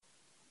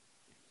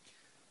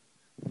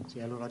So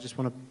yeah, Lord, I just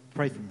want to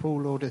pray for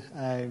Paul, Lord,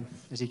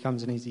 as he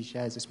comes and as he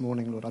shares this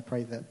morning, Lord. I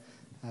pray that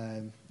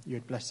you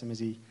would bless him as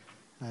he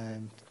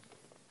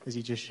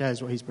just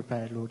shares what he's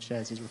prepared, Lord,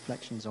 shares his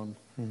reflections on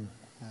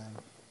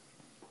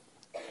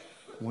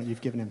what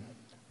you've given him.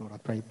 Lord, I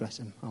pray, bless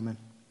him. Amen.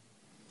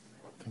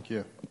 Thank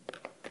you.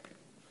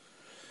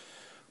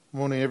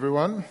 Morning,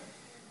 everyone.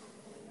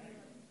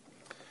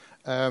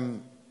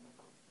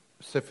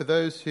 So for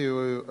those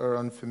who are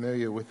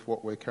unfamiliar with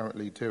what we're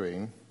currently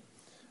doing,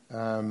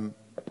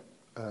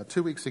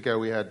 2 weeks ago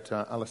we had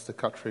Alistair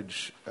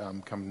Cuttridge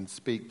come and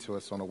speak to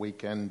us on a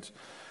weekend,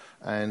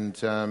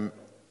 and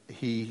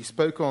he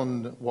spoke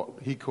on what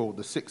he called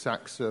the 6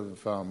 acts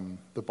of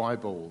the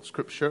Bible,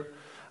 Scripture,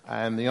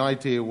 and the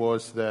idea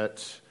was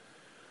that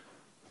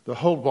the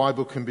whole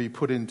Bible can be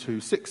put into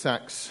 6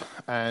 acts,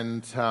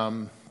 and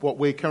what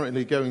we're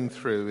currently going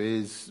through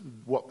is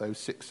what those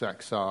 6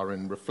 acts are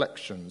in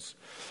reflections.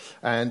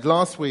 And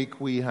last week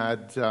we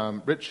had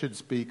Richard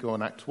speak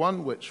on Act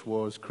 1, which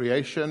was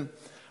creation,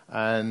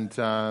 and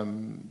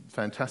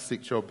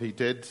fantastic job he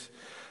did.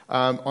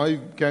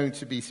 I'm going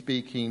to be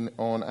speaking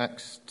on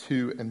Acts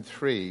 2 and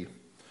 3,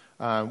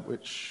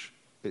 which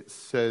it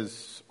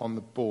says on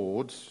the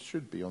board,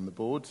 should be on the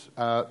board,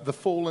 The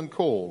Fall and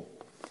Call.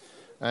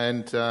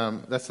 And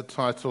that's a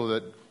title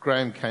that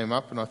Graham came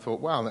up, and I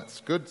thought, wow,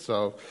 that's good.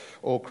 So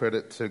all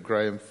credit to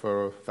Graham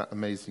for that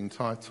amazing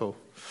title.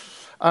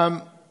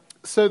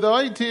 So the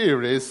idea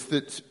is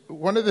that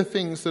one of the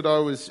things that I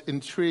was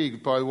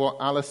intrigued by what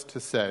Alistair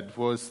said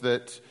was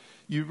that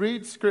you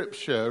read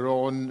Scripture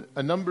on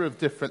a number of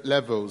different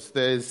levels.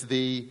 There's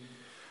the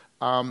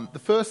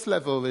first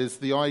level is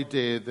the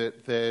idea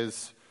that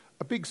there's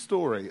a big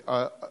story,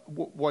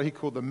 what he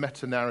called the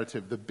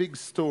meta-narrative, the big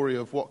story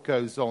of what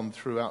goes on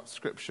throughout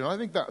Scripture. And I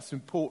think that's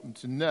important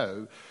to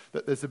know,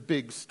 that there's a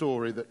big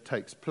story that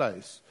takes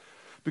place.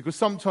 Because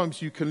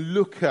sometimes you can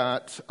look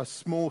at a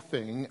small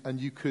thing and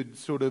you could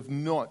sort of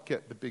not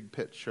get the big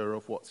picture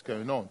of what's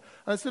going on.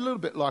 And it's a little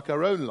bit like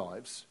our own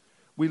lives.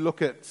 We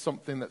look at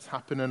something that's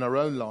happened in our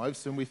own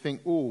lives and we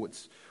think, oh,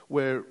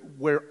 we're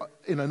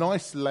in an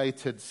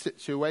isolated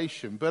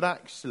situation. But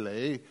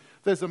actually,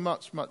 there's a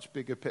much, much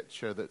bigger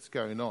picture that's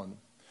going on.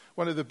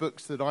 One of the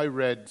books that I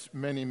read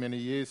many, many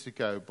years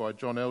ago by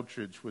John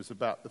Eldredge was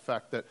about the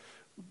fact that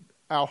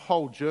our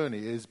whole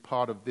journey is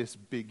part of this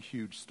big,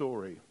 huge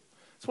story.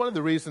 It's one of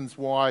the reasons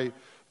why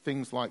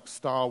things like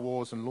Star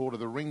Wars and Lord of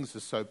the Rings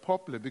are so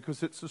popular,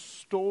 because it's a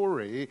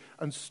story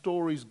and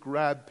stories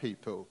grab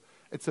people.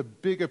 It's a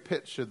bigger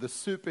picture. The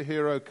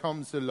superhero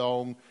comes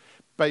along,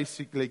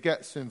 basically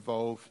gets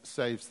involved,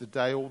 saves the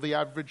day, or the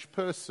average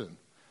person.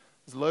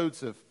 There's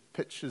loads of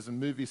pictures and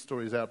movie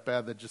stories out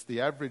there that just the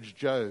average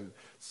Joe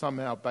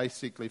somehow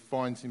basically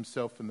finds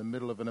himself in the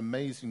middle of an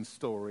amazing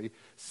story,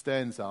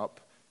 stands up,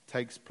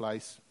 takes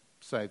place,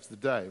 saves the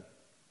day.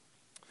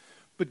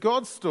 But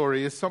God's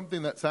story is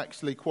something that's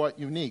actually quite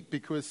unique,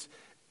 because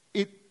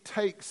it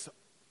takes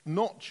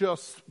not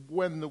just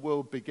when the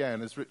world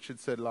began, as Richard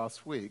said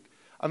last week,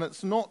 and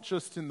it's not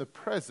just in the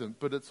present,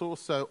 but it's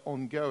also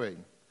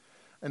ongoing.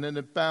 And in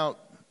about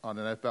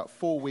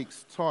 4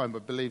 weeks' time, I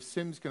believe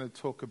Sim's going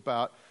to talk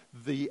about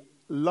the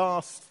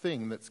last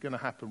thing that's going to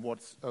happen,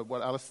 what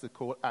Alistair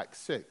called Act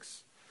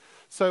 6.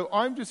 So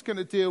I'm just going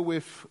to deal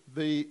with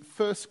the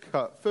first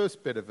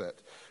bit of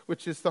it,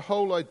 which is the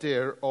whole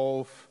idea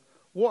of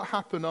what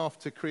happened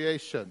after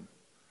creation.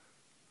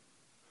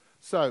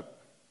 So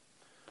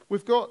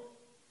we've got,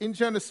 in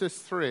Genesis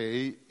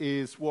 3,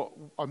 is what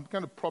I'm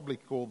going to probably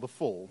call the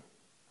fall.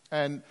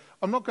 And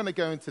I'm not going to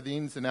go into the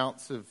ins and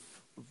outs of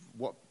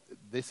what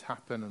this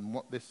happened and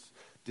what this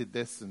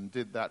and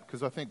did that,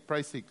 because I think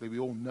basically we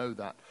all know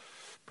that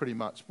pretty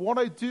much. What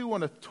I do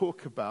want to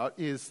talk about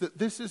is that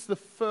this is the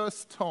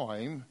first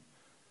time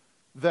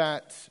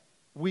that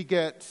we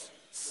get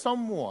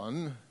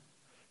someone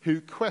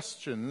who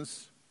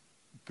questions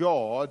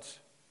God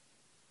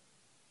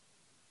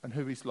and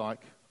who he's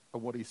like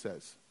and what he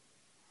says.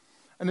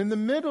 And in the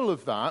middle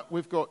of that,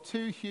 we've got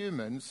 2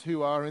 humans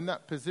who are in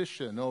that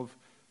position of,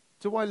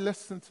 do I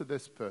listen to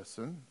this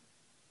person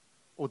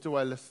or do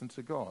I listen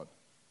to God?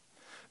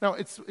 Now,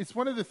 it's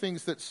one of the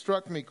things that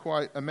struck me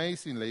quite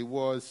amazingly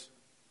was,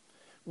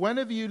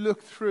 whenever you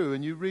look through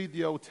and you read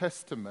the Old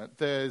Testament,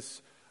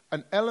 there's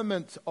an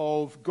element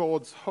of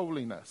God's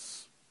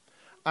holiness.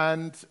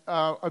 And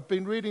I've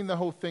been reading the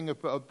whole thing,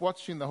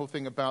 watching the whole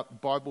thing about the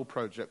Bible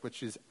Project,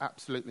 which is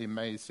absolutely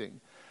amazing.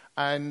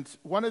 And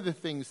one of the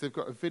things, they've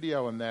got a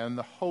video on there on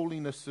the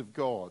holiness of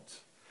God.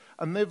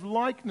 And they've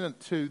likened it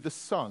to the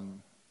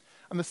sun.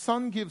 And the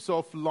sun gives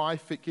off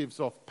life, it gives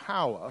off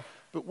power.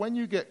 But when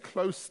you get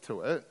close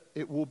to it,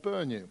 it will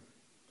burn you.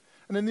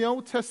 And in the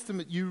Old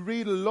Testament, you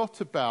read a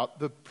lot about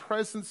the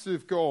presence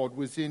of God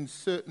was in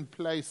certain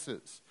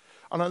places.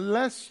 And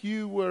unless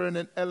you were in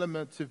an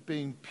element of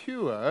being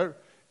pure,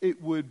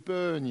 it would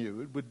burn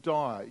you, it would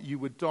die. You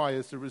would die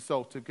as a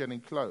result of getting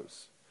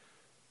close.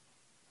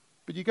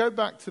 But you go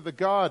back to the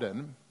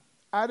garden,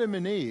 Adam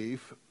and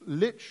Eve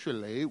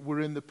literally were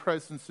in the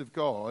presence of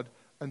God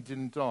and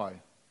didn't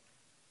die.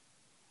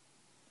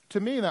 to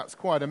me that's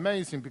quite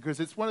amazing, because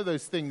it's one of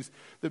those things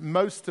that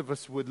most of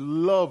us would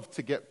love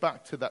to get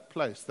back to, that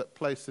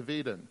place of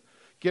Eden.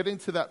 Get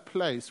into that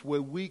place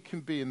where we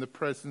can be in the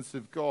presence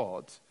of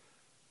God.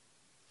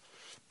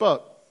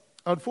 But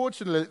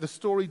unfortunately, the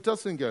story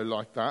doesn't go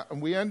like that,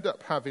 and we end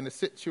up having a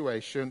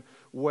situation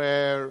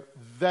where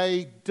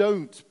they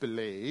don't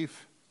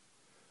believe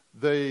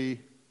the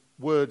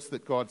words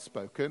that God's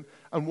spoken,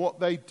 and what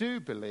they do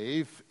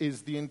believe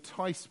is the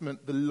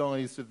enticement, the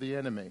lies of the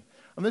enemy.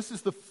 And this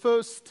is the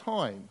first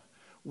time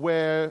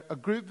where a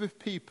group of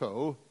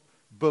people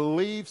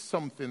believe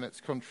something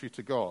that's contrary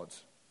to God.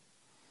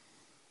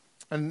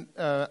 And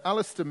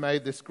Alistair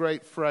made this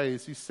great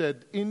phrase. He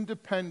said,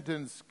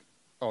 interdependence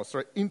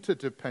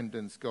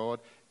God,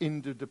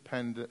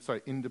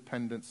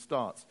 independence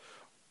starts.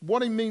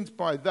 What he means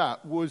by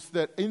that was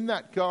that in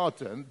that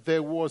garden,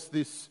 there was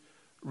this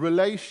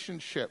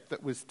relationship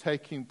that was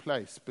taking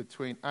place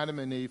between Adam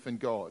and Eve and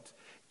God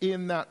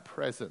in that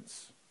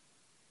presence.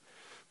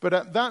 But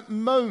at that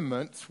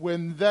moment,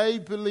 when they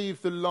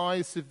believed the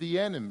lies of the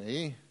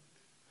enemy,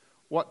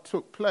 what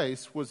took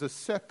place was a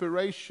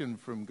separation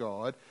from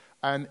God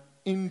and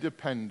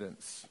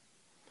independence.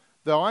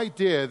 The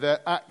idea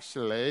that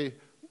actually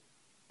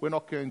we're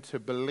not going to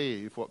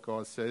believe what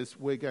God says,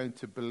 we're going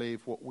to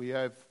believe what we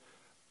have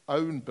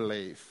own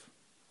belief.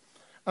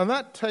 And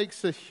that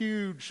takes a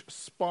huge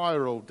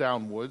spiral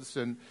downwards,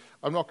 and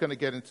I'm not going to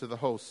get into the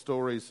whole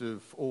stories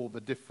of all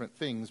the different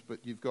things, but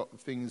you've got the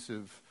things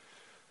of,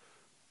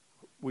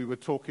 we were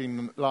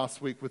talking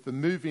last week with the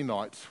movie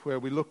night, where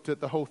we looked at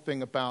the whole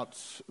thing about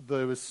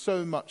there was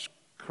so much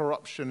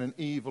corruption and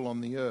evil on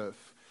the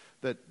earth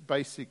that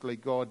basically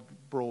God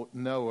brought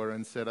Noah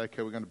and said,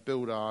 okay, we're going to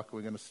build an ark,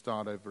 we're going to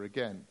start over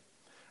again.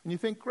 And you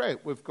think, great,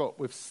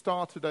 we've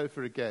started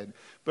over again,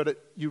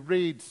 but you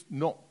read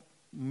not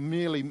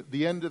merely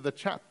the end of the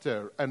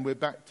chapter, and we're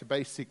back to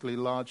basically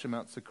large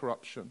amounts of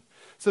corruption.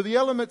 So the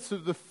elements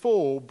of the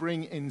fall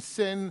bring in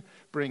sin,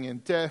 bring in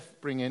death,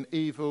 bring in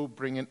evil,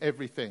 bring in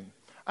everything.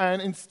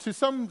 And to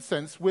some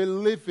sense, we're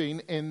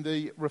living in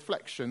the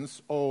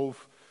reflections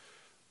of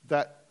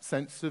that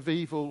sense of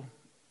evil,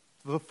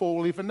 the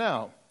fall even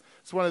now.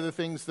 It's one of the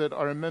things that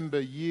I remember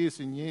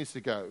years and years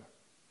ago.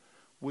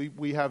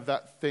 We have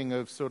that thing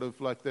of sort of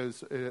like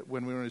those,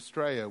 when we were in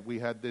Australia, we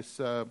had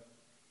this...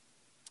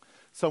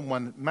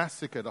 someone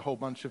massacred a whole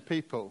bunch of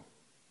people.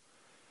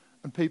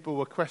 And people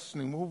were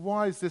questioning, well,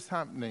 why is this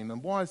happening?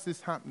 And why is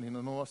this happening?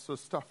 And all that sort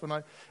of stuff.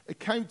 And it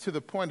came to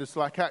the point, it's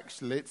like,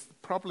 actually, it's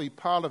probably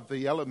part of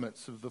the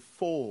elements of the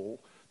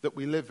fall that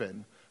we live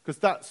in. Because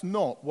that's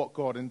not what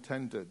God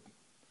intended.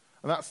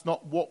 And that's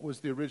not what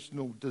was the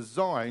original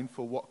design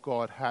for what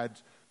God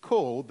had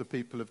called the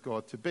people of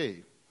God to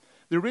be.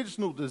 The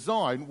original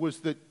design was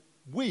that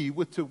we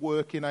were to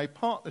work in a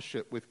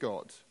partnership with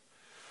God.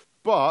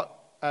 But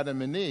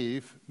Adam and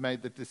Eve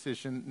made the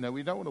decision, no,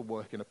 we don't want to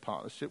work in a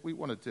partnership. We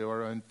want to do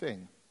our own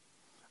thing.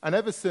 And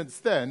ever since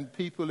then,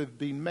 people have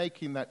been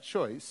making that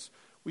choice.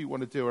 We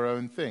want to do our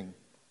own thing.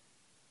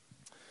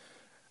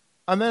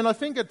 And then I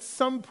think at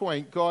some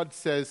point God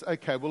says,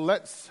 okay, well,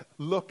 let's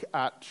look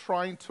at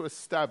trying to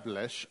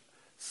establish,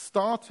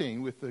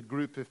 starting with a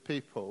group of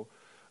people,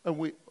 and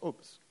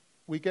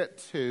we get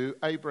to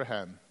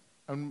Abraham.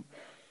 And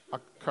I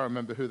can't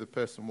remember who the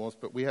person was,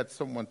 but we had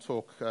someone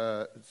talk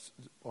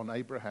on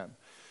Abraham.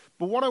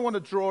 But what I want to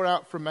draw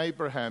out from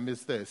Abraham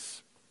is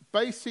this.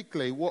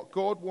 Basically, what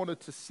God wanted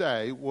to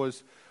say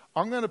was,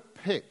 I'm going to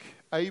pick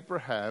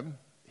Abraham,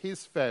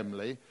 his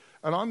family,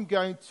 and I'm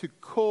going to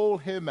call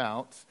him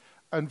out.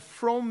 And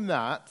from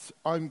that,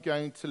 I'm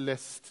going to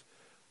list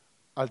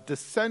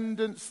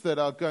descendants that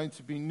are going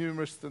to be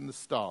numerous than the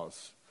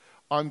stars.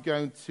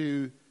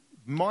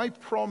 My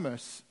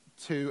promise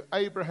to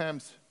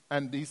Abraham's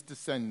and these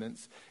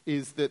descendants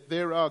is that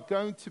there are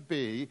going to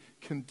be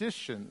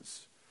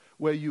conditions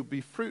where you'll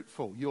be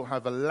fruitful. You'll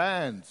have a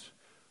land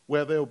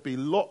where there'll be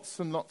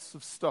lots and lots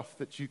of stuff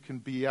that you can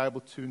be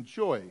able to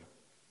enjoy.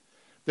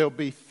 There'll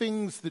be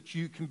things that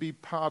you can be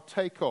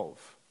partake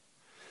of.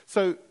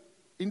 So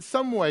in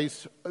some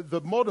ways,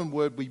 the modern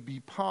word would be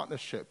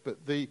partnership,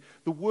 but the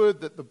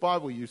word that the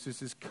Bible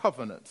uses is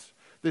covenant.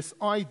 This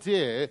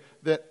idea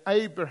that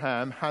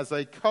Abraham has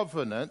a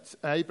covenant,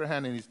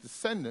 Abraham and his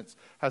descendants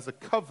has a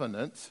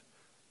covenant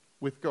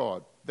with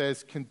God.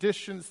 There's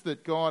conditions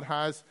that God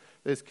has,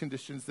 there's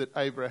conditions that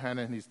Abraham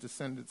and his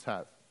descendants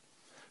have.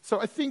 So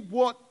I think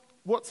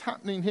what's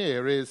happening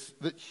here is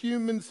that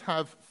humans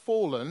have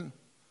fallen,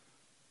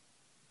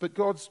 but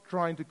God's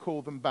trying to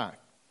call them back.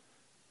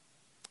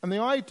 And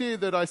the idea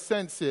that I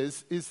sense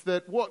is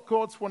that what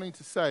God's wanting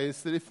to say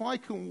is that if I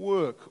can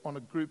work on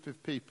a group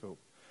of people,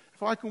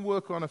 if I can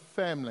work on a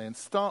family and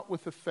start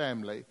with a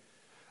family,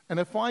 and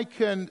if I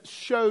can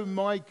show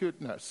my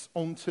goodness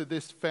onto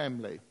this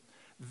family,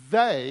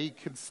 they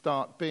can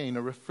start being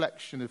a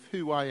reflection of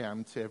who I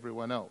am to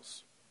everyone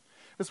else.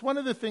 It's one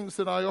of the things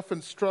that I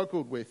often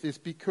struggled with is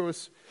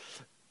because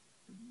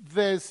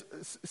there's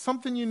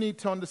something you need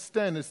to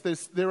understand is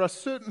there are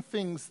certain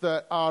things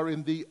that are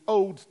in the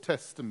Old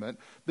Testament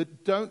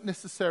that don't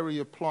necessarily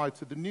apply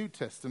to the New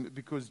Testament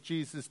because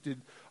Jesus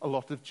did a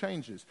lot of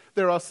changes.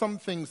 There are some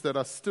things that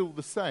are still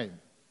the same.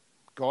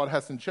 God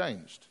hasn't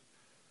changed.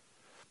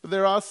 But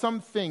there are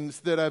some things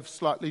that have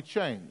slightly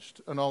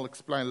changed, and I'll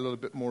explain a little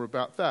bit more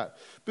about that.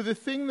 But the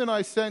thing that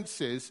I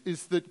sense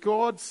is that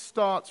God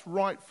starts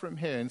right from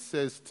here and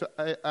says to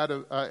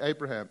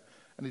Abraham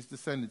and his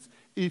descendants,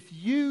 if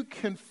you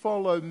can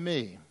follow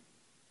me,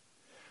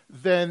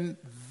 then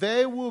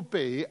there will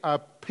be a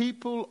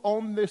people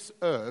on this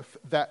earth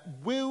that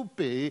will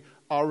be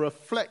a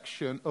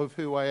reflection of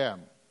who I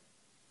am.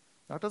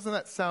 Now, doesn't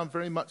that sound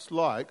very much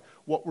like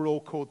what we're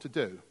all called to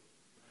do?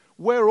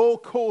 We're all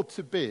called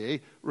to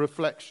be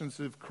reflections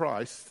of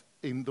Christ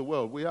in the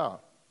world. We are.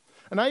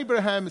 And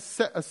Abraham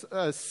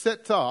has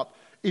set up,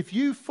 if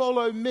you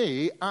follow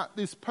me at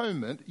this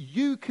moment,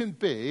 you can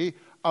be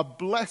a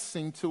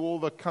blessing to all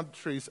the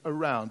countries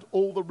around,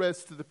 all the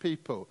rest of the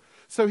people.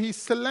 So he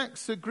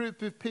selects a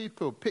group of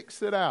people,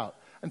 picks it out,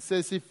 and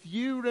says, if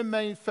you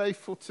remain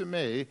faithful to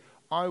me,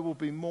 I will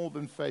be more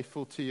than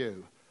faithful to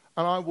you.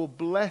 And I will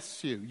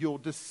bless you. Your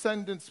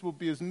descendants will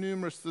be as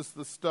numerous as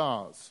the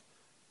stars.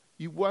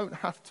 You won't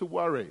have to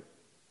worry.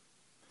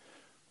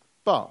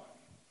 But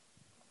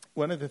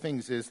one of the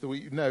things is that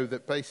we know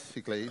that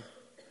basically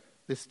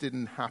this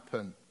didn't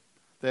happen.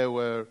 There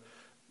were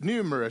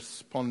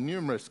numerous upon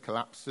numerous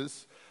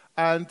collapses,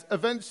 and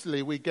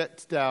eventually we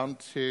get down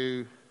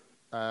to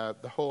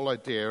the whole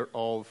idea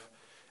of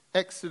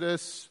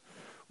Exodus,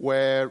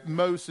 where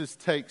Moses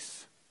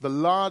takes the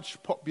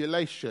large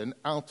population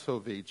out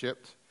of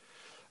Egypt,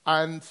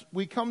 and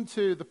we come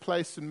to the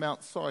place in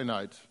Mount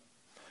Sinai.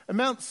 And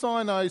Mount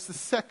Sinai is the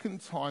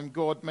second time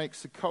God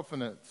makes a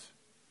covenant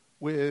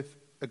with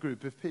a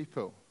group of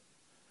people.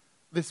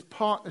 This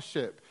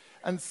partnership,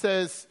 and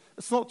says,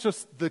 it's not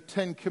just the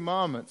 10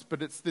 Commandments,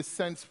 but it's this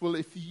sense, well,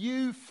 if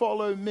you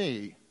follow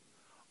me,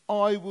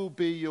 I will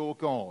be your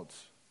God.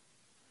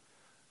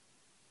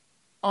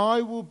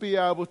 I will be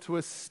able to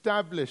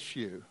establish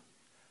you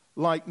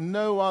like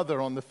no other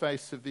on the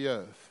face of the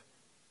earth.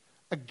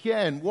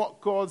 Again,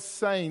 what God's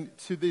saying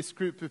to this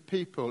group of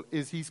people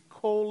is he's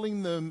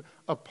calling them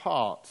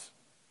apart.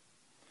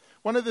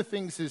 One of the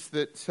things is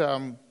that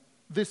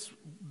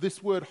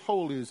this word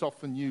holy is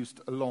often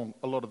used a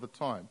lot of the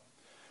time.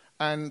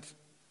 And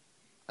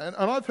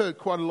I've heard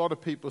quite a lot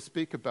of people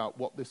speak about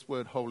what this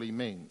word holy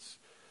means.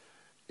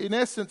 In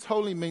essence,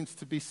 holy means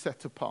to be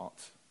set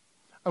apart.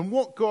 And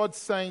what God's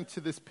saying to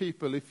this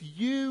people, if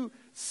you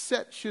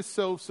set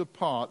yourselves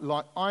apart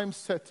like I'm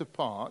set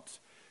apart,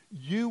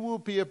 you will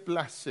be a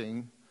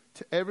blessing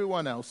to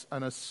everyone else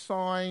and a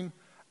sign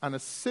and a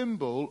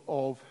symbol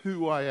of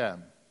who I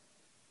am.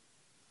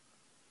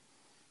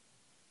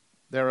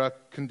 There are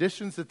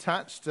conditions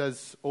attached,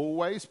 as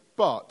always,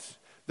 but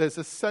there's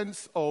a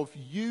sense of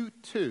you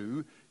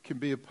too can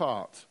be a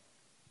part.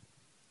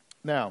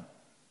 Now,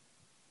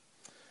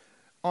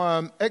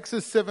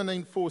 Exodus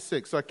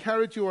 17:4-6, I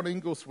carried you on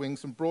eagle's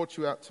wings and brought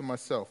you out to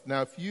myself.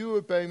 Now, if you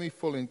obey me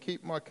fully and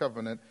keep my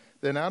covenant,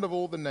 then out of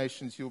all the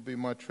nations you'll be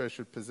my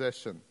treasured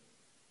possession.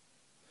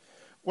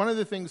 One of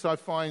the things I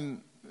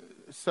find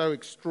so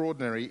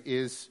extraordinary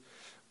is,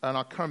 and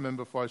I can't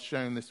remember if I was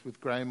sharing this with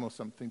Graham or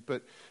something,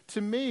 but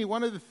to me,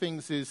 one of the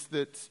things is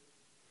that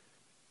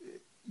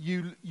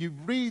you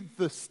read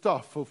the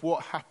stuff of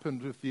what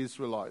happened with the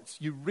Israelites.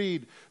 You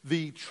read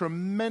the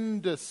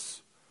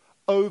tremendous,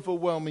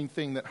 overwhelming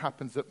thing that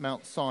happens at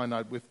Mount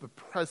Sinai with the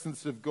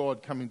presence of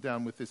God coming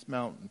down with this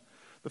mountain.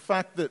 The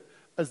fact that,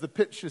 as the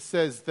picture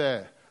says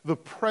there, the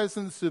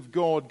presence of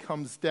God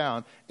comes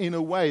down in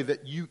a way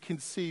that you can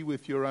see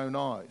with your own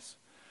eyes.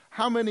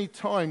 How many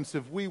times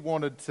have we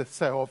wanted to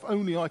say, oh, if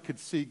only I could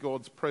see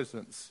God's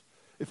presence.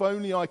 If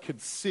only I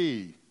could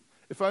see.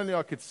 If only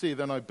I could see,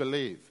 then I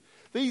believe.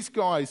 These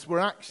guys were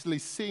actually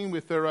seeing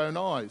with their own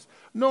eyes.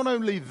 Not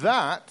only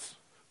that,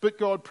 but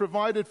God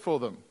provided for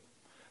them.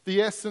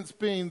 The essence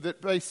being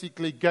that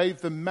basically gave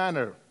them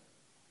manna.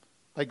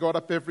 They got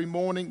up every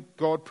morning,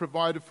 God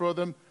provided for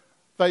them.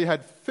 They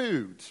had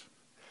food.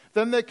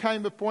 Then there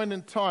came a point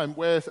in time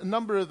where a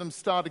number of them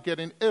started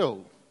getting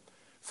ill.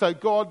 So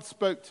God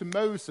spoke to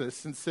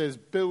Moses and says,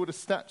 build a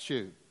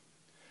statue.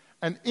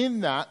 And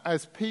in that,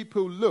 as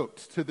people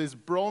looked to this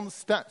bronze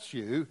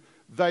statue,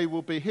 they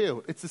will be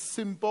healed. It's a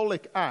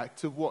symbolic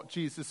act of what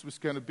Jesus was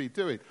going to be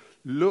doing.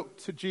 Look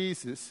to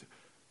Jesus,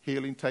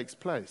 healing takes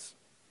place.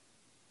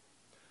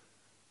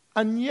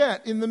 And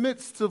yet, in the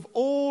midst of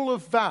all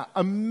of that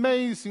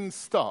amazing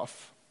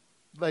stuff,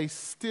 they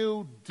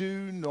still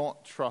do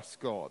not trust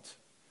God.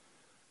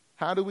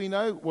 How do we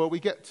know? Well, we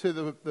get to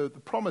the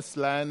promised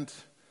land,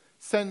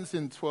 sends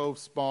in 12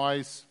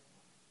 spies,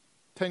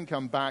 10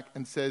 come back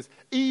and says,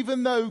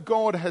 even though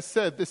God has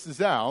said this is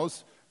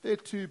ours, they're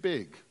too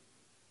big.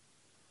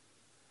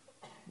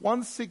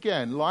 Once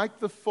again, like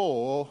the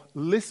four,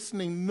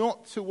 listening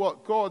not to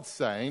what God's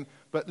saying,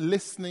 but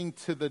listening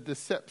to the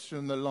deception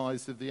and the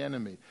lies of the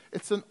enemy.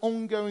 It's an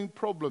ongoing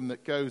problem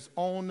that goes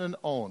on and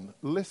on,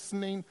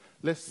 listening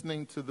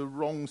to the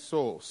wrong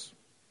source.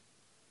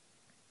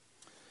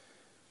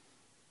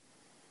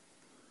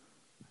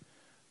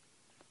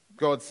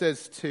 God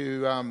says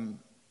to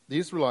the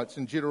Israelites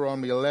in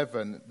Deuteronomy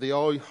 11, the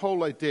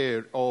whole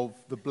idea of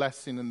the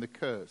blessing and the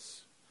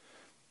curse.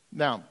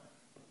 Now,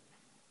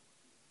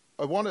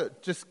 I want to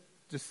just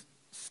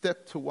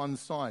step to one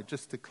side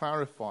just to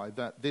clarify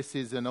that this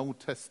is an Old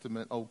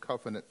Testament, Old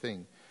Covenant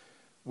thing.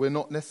 We're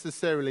not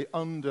necessarily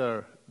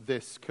under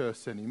this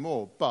curse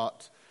anymore,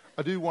 but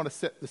I do want to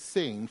set the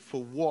scene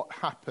for what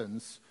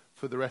happens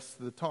for the rest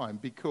of the time,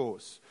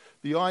 because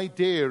the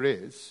idea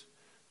is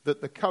that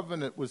the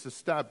covenant was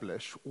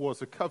established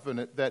was a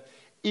covenant that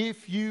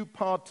if you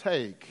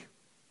partake,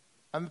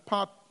 and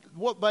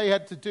what they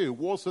had to do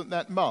wasn't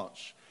that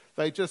much.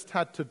 They just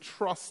had to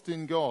trust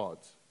in God.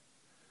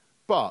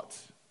 But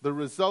the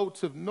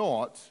result of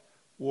not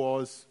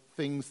was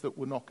things that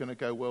were not going to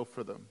go well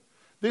for them.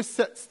 This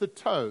sets the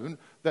tone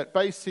that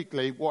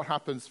basically what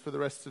happens for the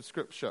rest of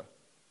Scripture.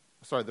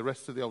 The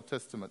rest of the Old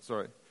Testament,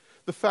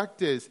 The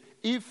fact is,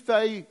 if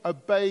they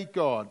obey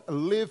God,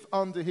 live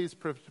under his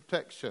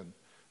protection,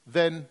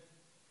 then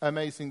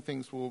amazing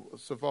things will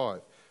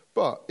survive.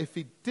 But if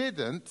he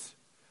didn't,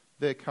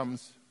 there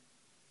comes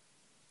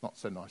not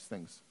so nice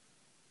things.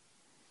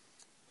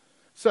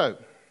 So,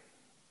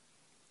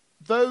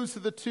 those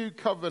are the two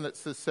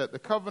covenants that set. The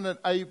covenant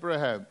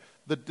Abraham,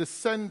 the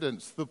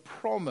descendants, the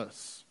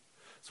promise.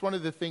 It's one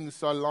of the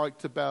things I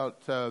liked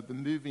about the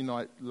movie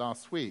night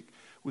last week,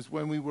 was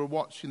when we were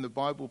watching the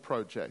Bible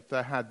Project.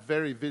 They had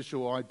very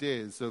visual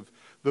ideas of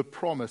the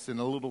promise in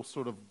a little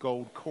sort of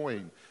gold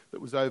coin that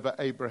was over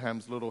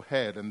Abraham's little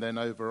head, and then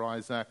over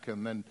Isaac,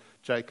 and then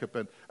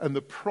Jacob. And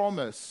the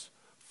promise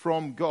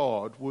from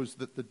God was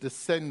that the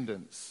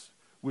descendants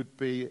would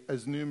be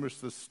as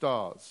numerous as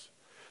stars.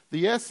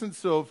 The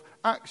essence of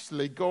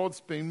actually God's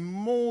been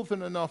more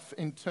than enough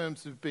in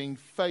terms of being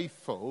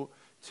faithful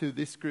to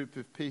this group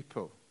of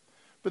people.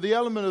 But the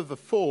element of the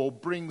fall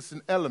brings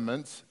an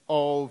element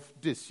of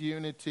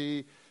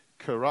disunity,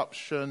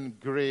 corruption,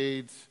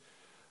 greed,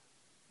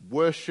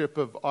 worship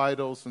of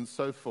idols, and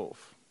so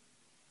forth.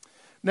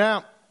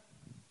 Now,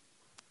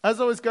 as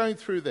I was going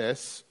through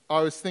this,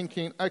 I was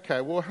thinking,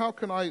 okay, well, how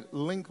can I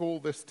link all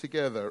this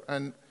together?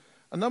 And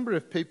a number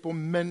of people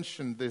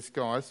mentioned this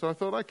guy, so I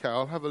thought, okay,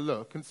 I'll have a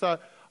look. And so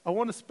I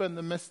want to spend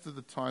the rest of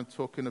the time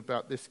talking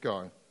about this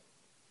guy.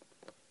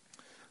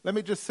 Let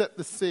me just set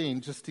the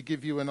scene just to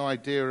give you an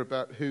idea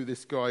about who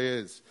this guy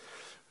is.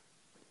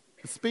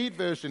 The speed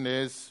version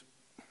is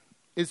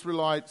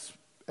Israelites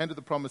enter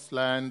the promised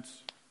land,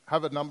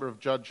 have a number of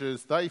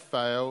judges, they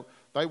fail,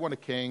 they want a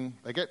king,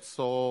 they get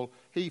Saul,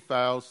 he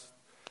fails,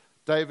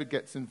 David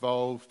gets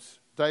involved,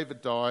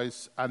 David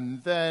dies,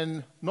 and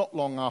then not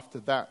long after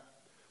that,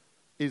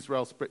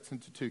 Israel splits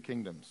into two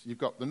kingdoms. You've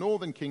got the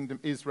northern kingdom,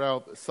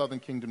 Israel, the southern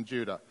kingdom,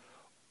 Judah.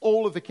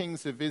 All of the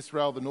kings of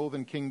Israel, the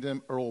northern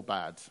kingdom, are all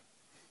bad.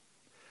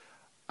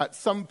 At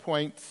some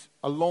point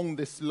along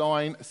this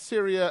line,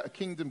 Assyria, a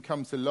kingdom,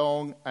 comes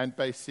along and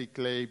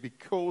basically,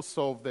 because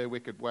of their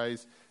wicked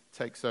ways,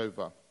 takes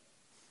over.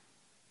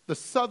 The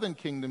southern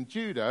kingdom,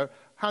 Judah,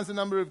 has a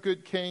number of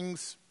good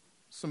kings,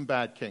 some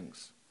bad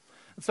kings.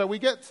 And so we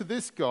get to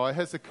this guy,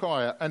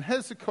 Hezekiah, and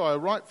Hezekiah,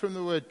 right from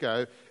the word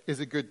go, is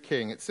a good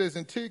king. It says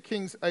in 2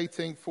 Kings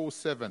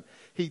 18:4-7,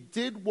 he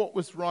did what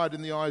was right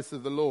in the eyes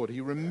of the Lord.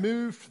 He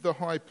removed the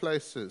high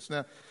places.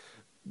 Now,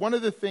 one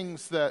of the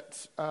things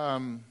that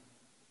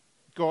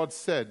God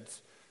said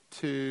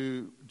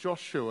to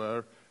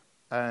Joshua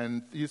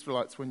and the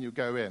Israelites when you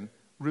go in,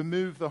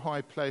 remove the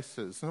high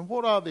places. And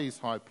what are these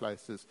high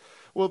places?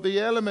 Well, the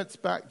elements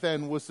back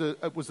then was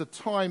a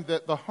time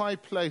that the high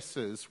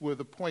places were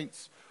the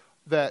points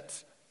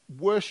that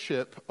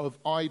worship of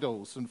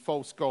idols and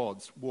false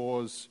gods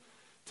was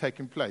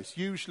taking place,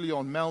 usually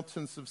on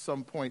mountains of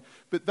some point.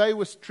 But they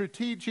were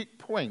strategic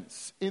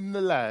points in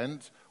the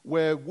land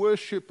where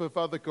worship of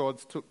other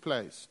gods took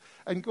place.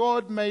 And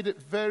God made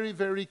it very,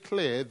 very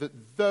clear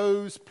that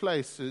those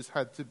places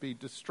had to be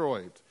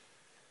destroyed.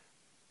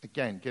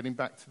 Again, getting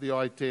back to the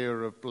idea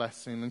of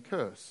blessing and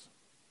curse.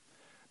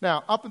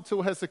 Now, up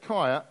until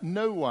Hezekiah,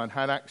 no one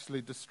had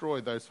actually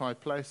destroyed those high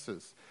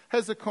places.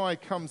 Hezekiah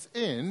comes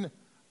in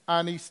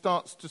and he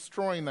starts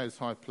destroying those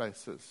high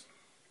places.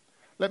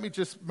 Let me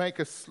just make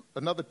a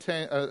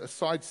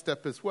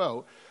sidestep as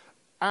well.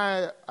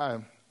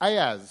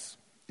 Ahaz,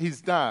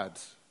 his dad,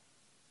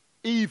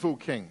 evil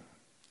king,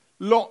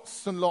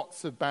 lots and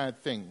lots of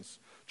bad things.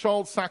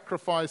 Child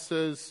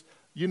sacrifices,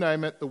 you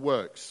name it, the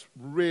works.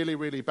 Really,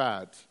 really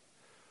bad.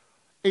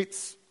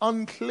 It's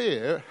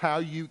unclear how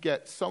you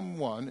get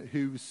someone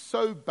who's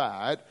so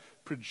bad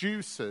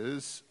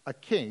produces a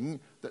king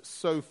that's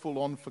so full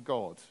on for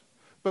God.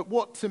 But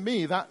what to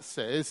me that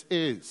says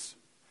is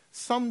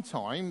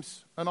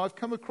sometimes, and I've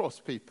come across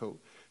people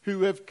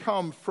who have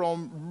come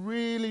from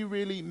really,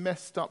 really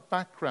messed up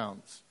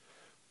backgrounds,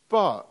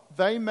 but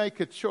they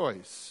make a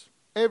choice.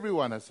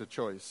 Everyone has a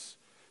choice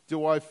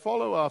Do I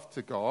follow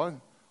after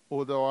God,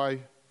 or do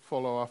I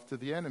follow after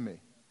the enemy?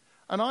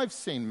 And I've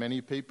seen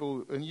many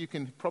people, and you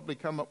can probably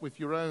come up with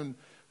your own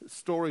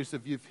stories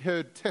of you've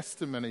heard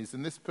testimonies,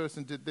 and this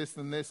person did this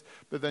and this,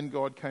 but then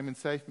God came and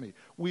saved me.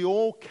 We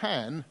all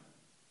can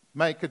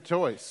make a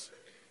choice,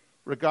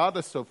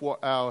 regardless of what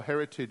our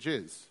heritage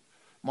is.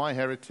 My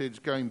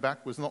heritage going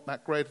back was not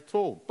that great at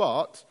all,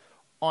 but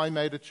I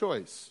made a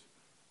choice,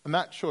 and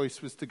that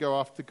choice was to go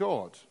after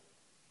God.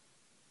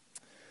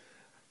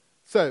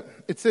 So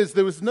it says,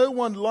 there was no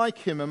one like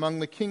him among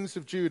the kings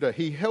of Judah.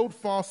 He held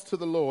fast to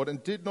the Lord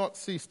and did not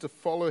cease to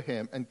follow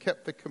him and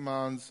kept the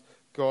commands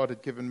God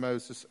had given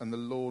Moses, and the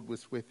Lord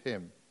was with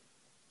him.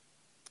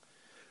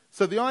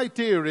 So the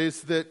idea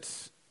is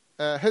that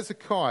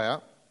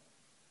Hezekiah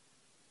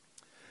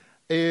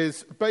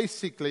is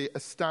basically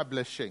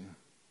establishing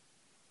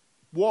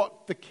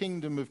what the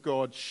kingdom of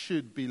God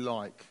should be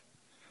like.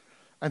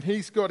 And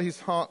he's got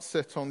his heart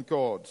set on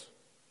God.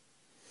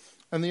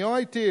 And the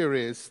idea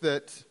is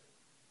that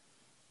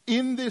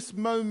in this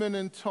moment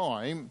in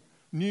time,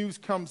 news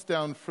comes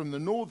down from the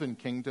northern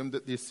kingdom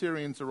that the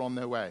Assyrians are on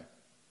their way.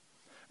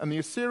 And the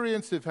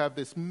Assyrians have had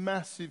this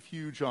massive,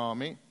 huge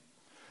army.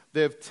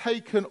 They've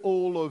taken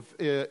all of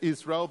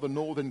Israel, the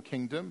northern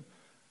kingdom,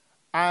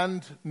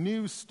 and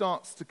news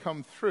starts to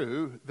come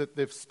through that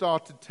they've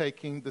started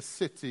taking the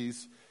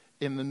cities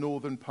in the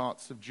northern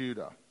parts of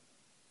Judah.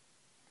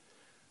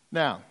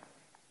 Now,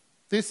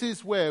 this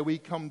is where we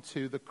come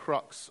to the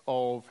crux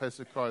of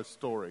Hezekiah's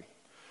story.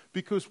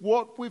 Because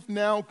what we've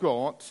now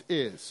got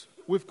is,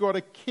 we've got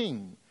a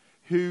king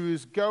who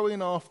is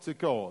going after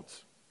God.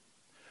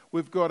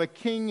 We've got a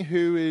king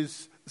who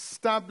is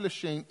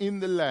establishing in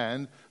the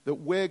land that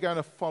we're going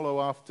to follow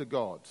after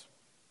God.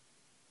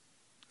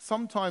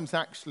 Sometimes,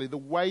 actually, the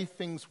way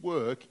things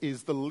work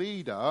is the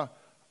leader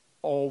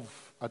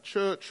of a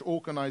church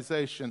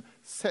organization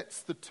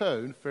sets the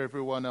tone for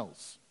everyone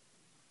else.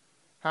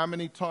 How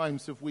many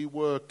times have we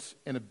worked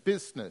in a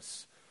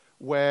business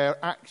where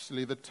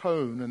actually the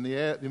tone and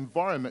the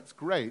environment's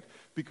great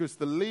because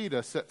the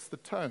leader sets the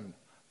tone?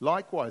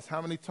 Likewise,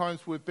 how many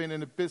times we've been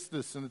in a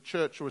business, in a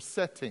church or a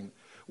setting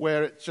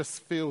where it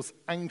just feels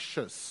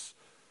anxious,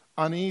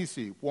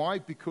 uneasy. Why?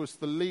 Because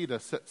the leader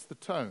sets the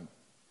tone.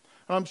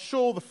 And I'm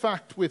sure the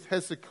fact with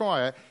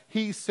Hezekiah,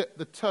 he set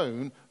the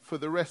tone for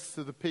the rest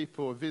of the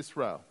people of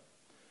Israel.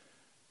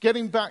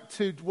 Getting back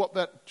to what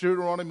that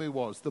Deuteronomy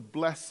was, the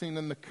blessing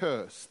and the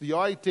curse. The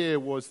idea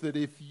was that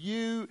if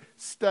you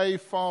stay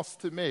fast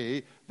to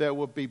me, there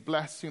will be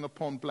blessing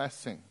upon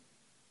blessing.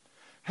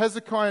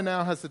 Hezekiah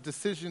now has a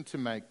decision to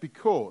make,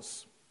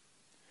 because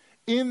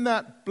in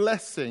that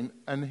blessing,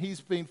 and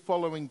he's been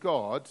following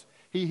God,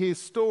 he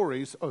hears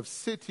stories of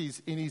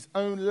cities in his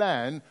own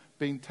land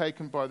being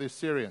taken by the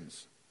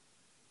Assyrians.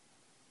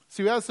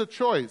 So he has a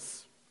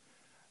choice.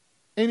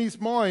 In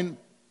his mind,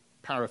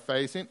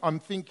 paraphrasing,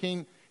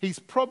 he's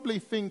probably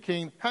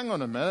thinking, hang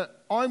on a minute,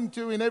 I'm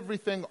doing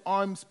everything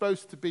I'm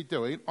supposed to be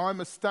doing.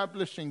 I'm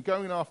establishing,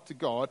 going after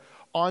God.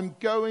 I'm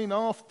going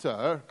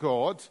after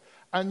God,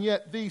 and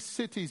yet these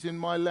cities in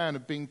my land are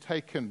being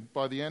taken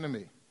by the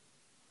enemy.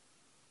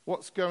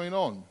 What's going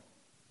on?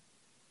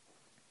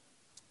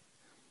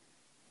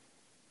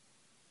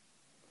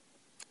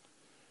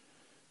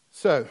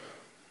 So,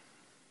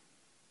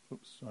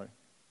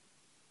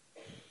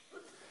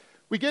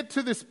 we get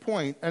to this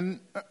point, and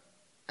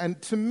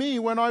to me,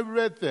 when I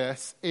read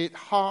this, it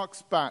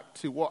harks back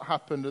to what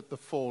happened at the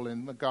fall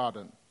in the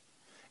garden.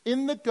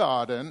 In the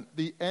garden,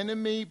 the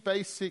enemy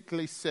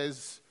basically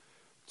says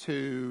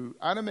to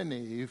Adam and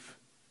Eve,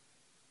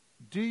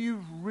 do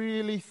you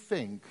really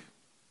think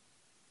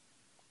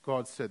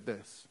God said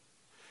this?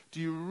 Do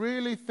you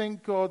really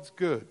think God's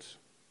good?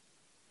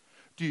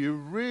 Do you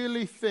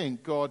really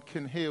think God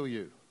can heal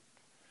you?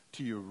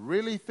 Do you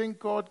really think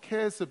God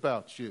cares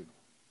about you?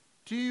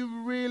 Do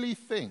you really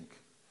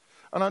think?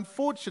 And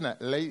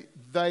unfortunately,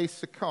 they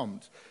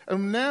succumbed.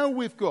 And now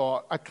we've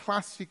got a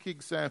classic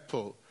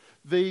example.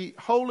 The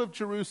whole of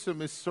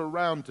Jerusalem is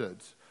surrounded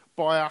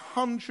by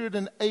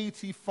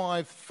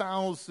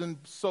 185,000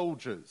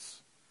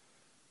 soldiers.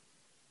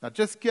 Now,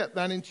 just get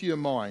that into your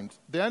mind.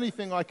 The only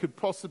thing I could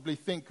possibly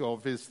think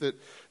of is that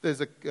there's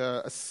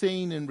a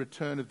scene in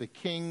Return of the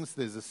Kings.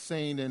 There's a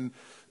scene in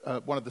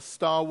one of the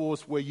Star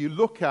Wars where you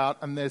look out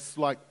and there's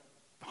like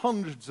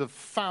hundreds of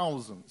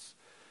thousands.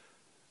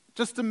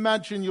 Just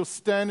imagine you're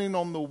standing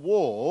on the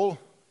wall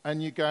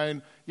and you're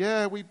going,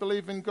 yeah, we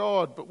believe in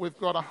God, but we've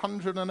got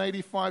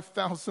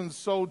 185,000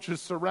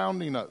 soldiers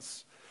surrounding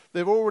us.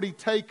 They've already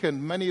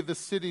taken many of the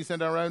cities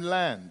in our own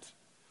land.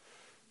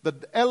 The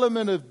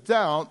element of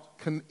doubt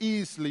can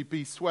easily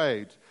be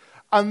swayed.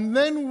 And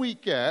then we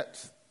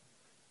get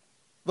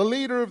the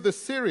leader of the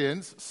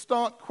Syrians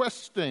start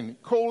questioning,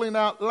 calling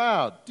out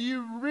loud, do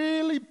you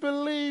really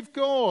believe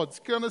God's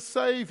going to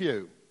save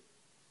you?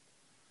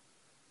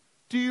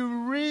 Do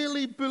you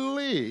really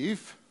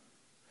believe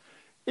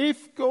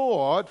if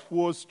God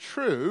was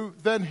true,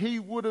 then he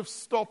would have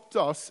stopped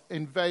us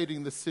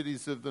invading the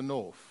cities of the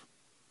north?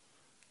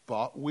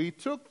 But we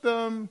took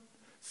them,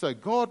 so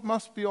God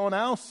must be on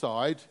our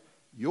side.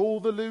 You're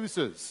the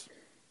losers.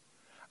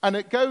 And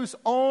it goes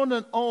on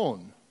and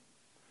on.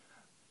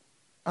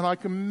 And I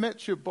can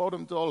bet you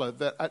bottom dollar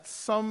that at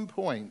some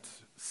point,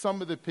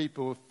 some of the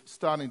people are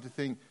starting to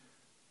think,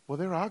 well,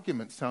 their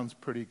argument sounds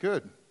pretty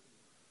good.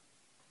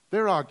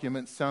 Their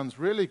argument sounds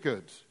really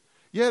good.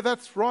 Yeah,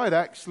 that's right,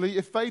 actually.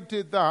 If they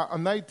did that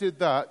and they did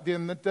that,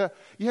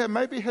 then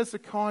maybe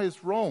Hezekiah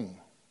is wrong.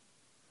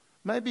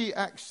 Maybe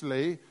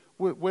actually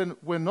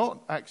we're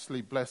not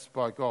actually blessed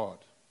by God.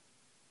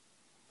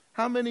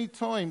 How many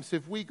times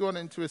have we gone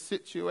into a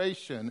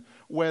situation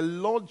where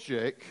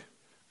logic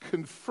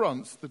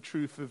confronts the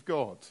truth of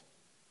God?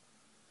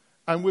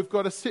 And we've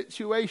got a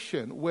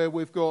situation where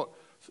we've got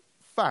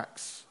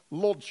facts,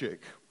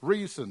 logic,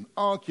 reason,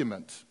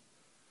 argument,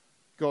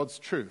 God's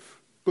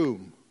truth.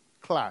 Boom,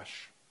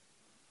 clash.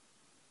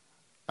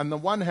 And on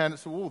the one hand,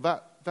 it's,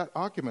 that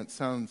argument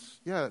sounds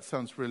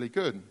really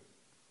good.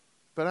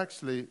 But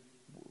actually,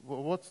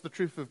 what's the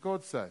truth of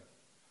God say?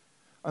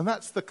 And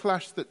that's the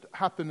clash that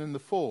happened in the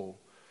fall.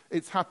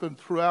 It's happened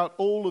throughout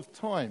all of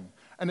time.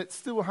 And it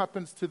still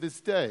happens to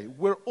this day.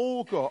 We've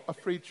all got a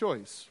free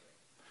choice.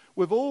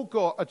 We've all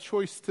got a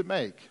choice to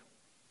make.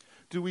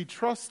 Do we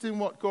trust in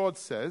what God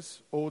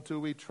says, or do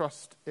we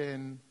trust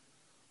in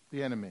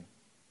the enemy?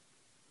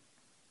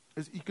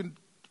 As you can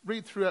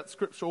read throughout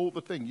Scripture all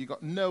the things. You've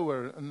got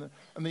Noah and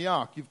the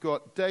ark. You've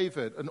got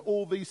David and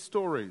all these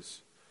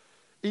stories.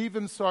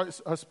 Even so,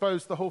 I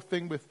suppose the whole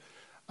thing with,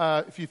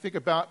 if you think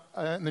about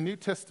in the New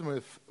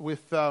Testament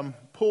with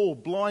Paul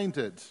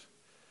blinded,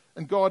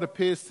 and God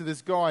appears to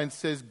this guy and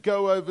says,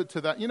 go over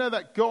to that. You know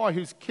that guy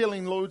who's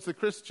killing loads of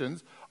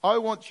Christians? I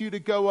want you to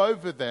go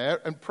over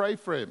there and pray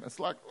for him. It's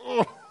like,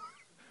 oh.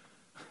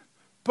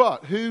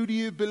 But who do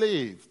you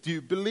believe? Do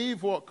you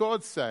believe what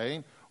God's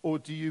saying, or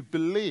do you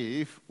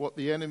believe what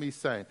the enemy's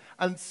saying?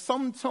 And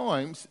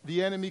sometimes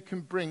the enemy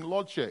can bring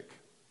logic.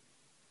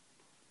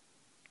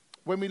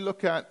 When we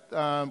look at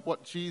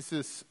what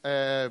Jesus,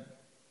 the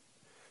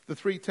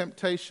three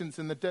temptations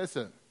in the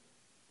desert,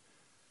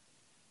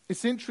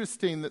 it's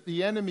interesting that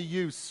the enemy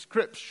used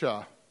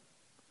Scripture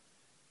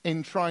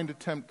in trying to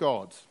tempt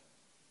God.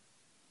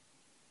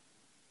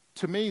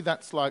 To me,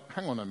 that's like,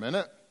 hang on a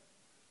minute.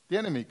 The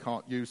enemy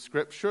can't use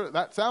Scripture.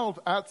 That's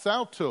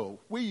our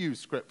tool. We use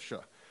Scripture.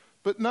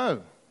 But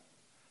no.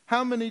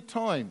 How many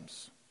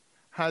times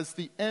has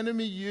the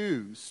enemy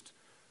used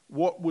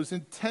what was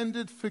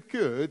intended for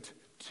good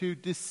to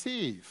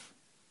deceive?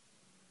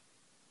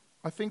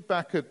 I think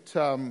back at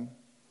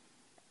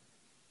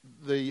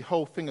the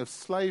whole thing of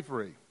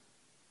slavery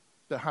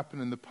that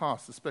happened in the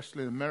past,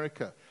 especially in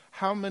America.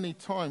 How many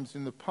times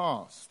in the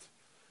past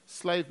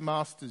slave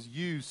masters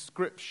used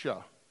Scripture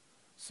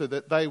so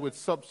that they would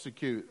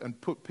substitute and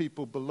put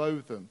people below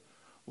them?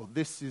 Well,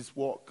 this is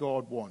what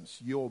God wants.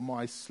 You're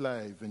my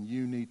slave, and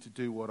you need to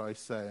do what I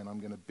say, and I'm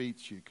going to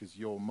beat you because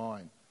you're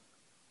mine.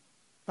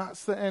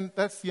 That's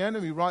the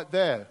enemy right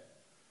there,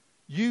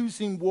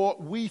 using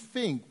what we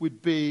think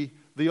would be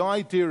the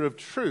idea of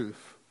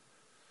truth.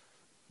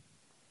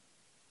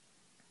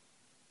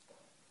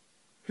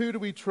 Who do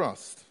we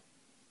trust?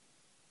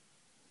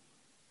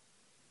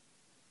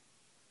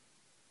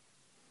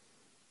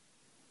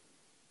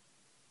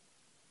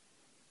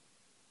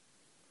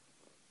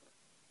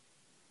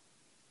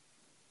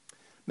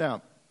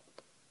 Now,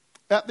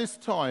 at this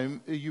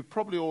time, you've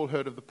probably all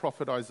heard of the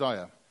prophet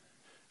Isaiah.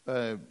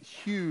 A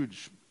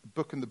huge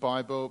book in the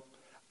Bible,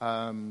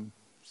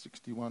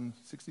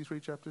 63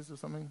 chapters or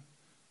something.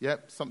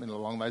 Yep, something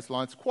along those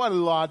lines. Quite a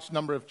large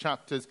number of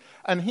chapters.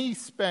 And he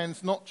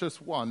spends not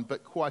just one,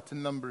 but quite a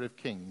number of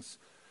kings.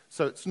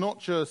 So it's not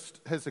just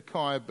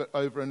Hezekiah, but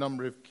over a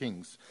number of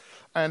kings.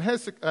 And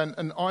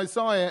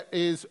Isaiah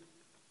is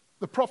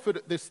the prophet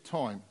at this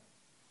time.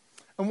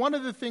 And one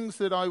of the things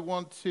that I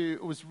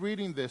was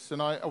reading this,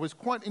 and I was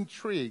quite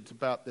intrigued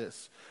about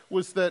this,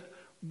 was that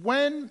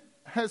when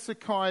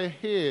Hezekiah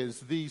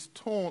hears these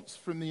taunts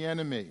from the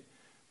enemy,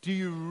 do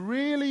you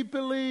really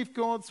believe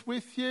God's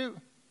with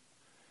you?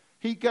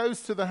 He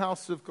goes to the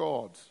house of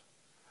God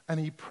and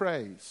he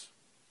prays.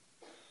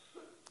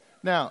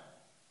 Now,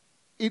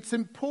 it's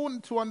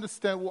important to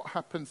understand what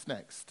happens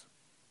next.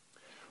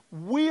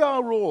 We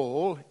are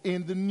all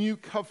in the new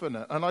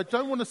covenant, and I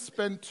don't want to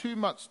spend too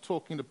much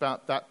talking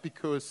about that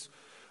because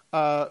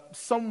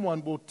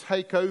someone will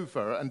take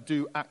over and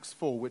do Acts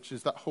 4, which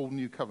is that whole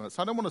new covenant.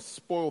 So I don't want to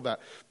spoil that.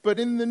 But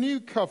in the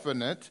new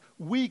covenant,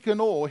 we can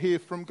all hear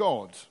from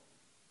God.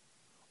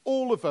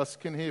 All of us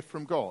can hear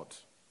from God.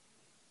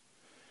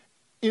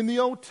 In the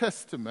Old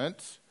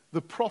Testament,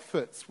 the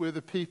prophets were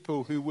the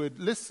people who would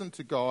listen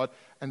to God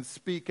and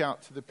speak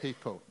out to the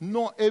people.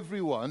 Not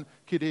everyone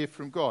could hear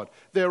from God.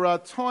 There are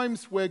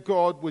times where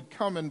God would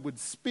come and would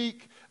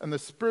speak, and the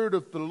Spirit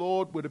of the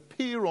Lord would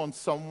appear on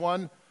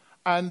someone,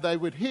 and they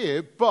would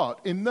hear, but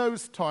in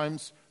those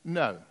times,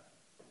 no.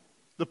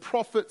 The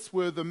prophets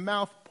were the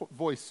mouth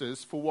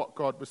voices for what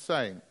God was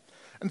saying.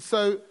 And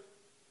so,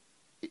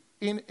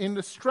 in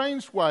a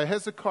strange way,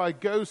 Hezekiah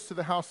goes to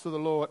the house of the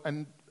Lord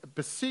and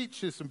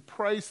beseeches and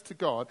prays to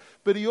God,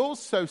 but he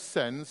also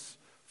sends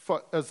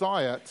for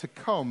Isaiah to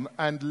come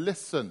and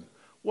listen.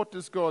 what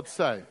does God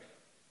say?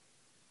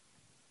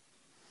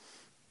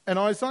 And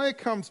Isaiah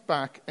comes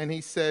back and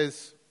he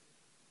says,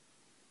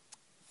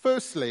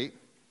 firstly,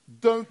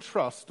 don't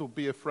trust or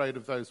be afraid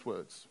of those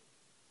words.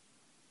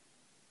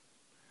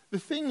 The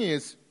thing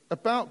is,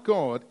 about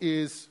God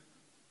is,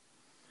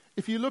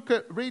 if you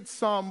read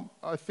Psalm,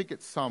 I think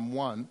it's Psalm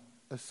 1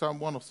 or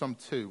Psalm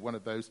 2, one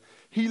of those,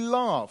 he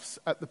laughs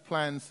at the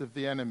plans of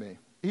the enemy.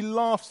 He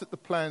laughs at the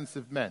plans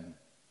of men.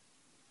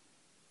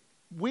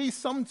 We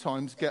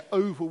sometimes get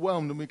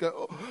overwhelmed and we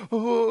go,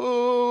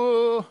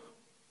 oh.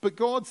 But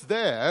God's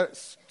there,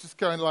 it's just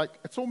going like,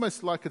 it's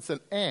almost like it's an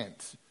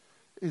ant.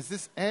 Is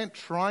this ant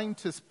trying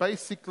to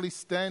basically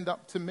stand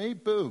up to me?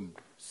 Boom,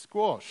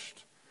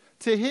 squashed.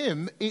 To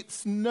him,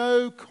 it's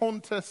no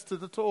contest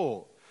at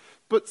all.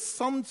 But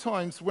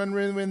sometimes when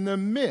we're in the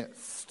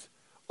midst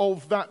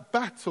of that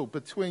battle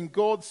between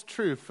God's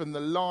truth and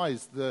the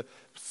lies, the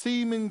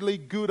seemingly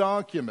good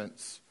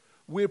arguments,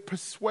 we're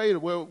persuaded,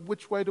 well,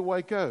 which way do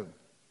I go?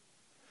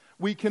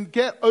 We can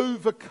get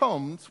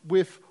overcome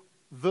with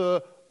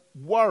the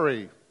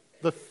worry,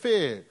 the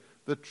fear,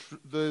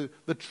 the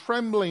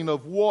trembling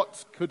of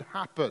what could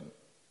happen.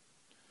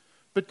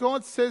 But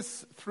God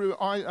says through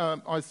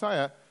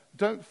Isaiah,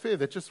 don't fear,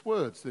 they're just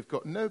words. They've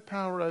got no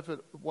power over it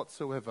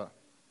whatsoever.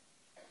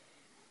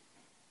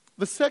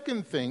 The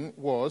second thing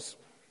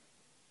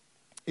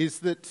is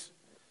that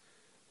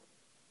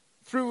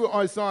through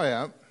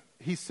Isaiah,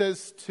 he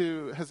says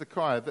to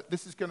Hezekiah that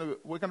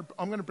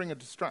I'm going to bring a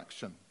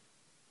distraction.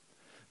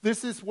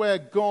 This is where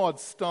God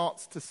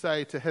starts to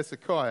say to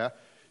Hezekiah,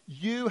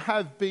 you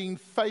have been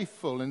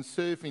faithful in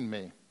serving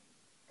me.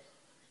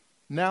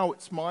 Now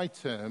it's my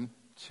turn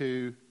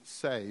to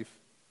save.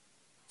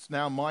 It's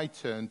now my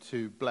turn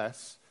to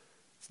bless.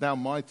 It's now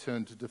my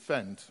turn to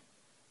defend.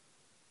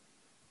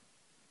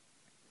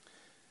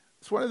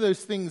 It's one of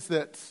those things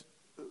that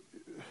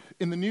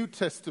in the New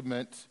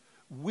Testament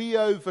we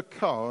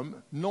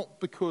overcome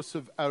not because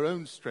of our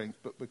own strength,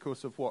 but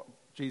because of what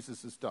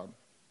Jesus has done.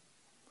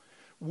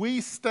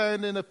 We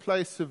stand in a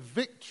place of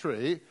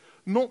victory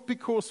not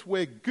because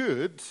we're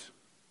good,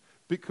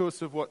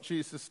 because of what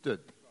Jesus did.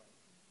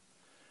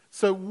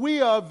 So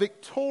we are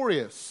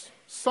victorious,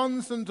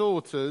 sons and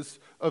daughters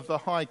of the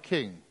High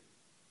King.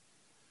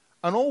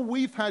 And all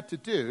we've had to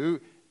do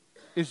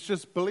is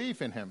just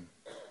believe in him.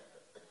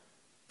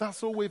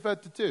 That's all we've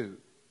had to do.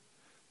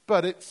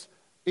 But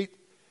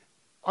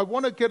I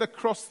want to get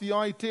across the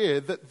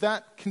idea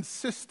that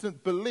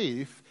consistent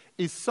belief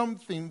is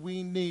something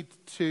we need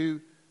to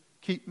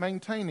keep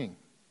maintaining.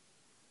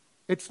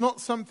 It's not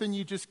something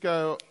you just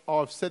go, oh,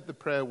 I've said the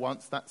prayer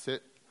once, that's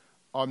it.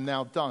 I'm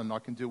now done. I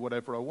can do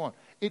whatever I want.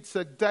 It's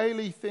a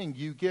daily thing.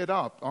 You get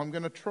up. I'm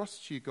going to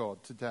trust you,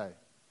 God, today.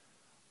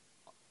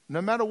 No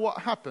matter what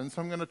happens,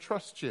 I'm going to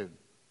trust you.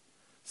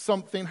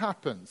 Something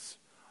happens.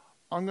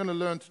 I'm going to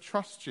learn to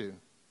trust you.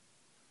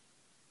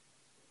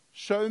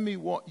 Show me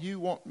what you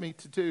want me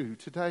to do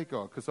today,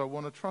 God, because I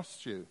want to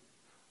trust you.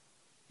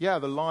 Yeah,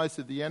 the lies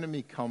of the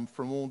enemy come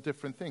from all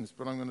different things,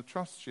 but I'm going to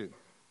trust you.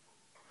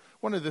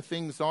 One of the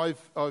things I've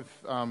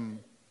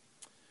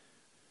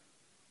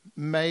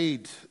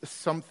made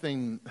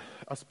something,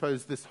 I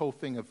suppose this whole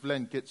thing of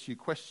Lent gets you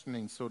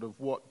questioning sort of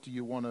what do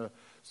you want to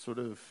sort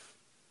of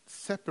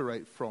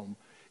separate from,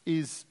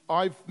 is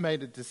I've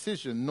made a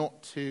decision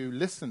not to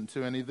listen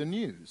to any of the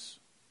news.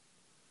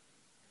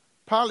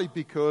 Partly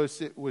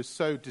because it was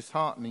so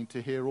disheartening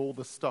to hear all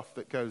the stuff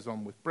that goes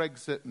on with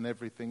Brexit and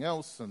everything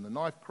else and the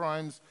knife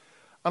crimes.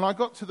 And I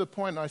got to the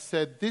point I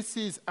said, this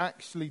is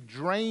actually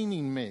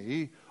draining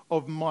me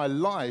of my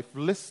life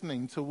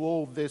listening to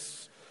all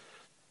this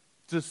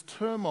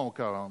turmoil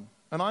go on.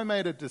 And I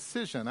made a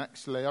decision,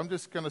 actually, I'm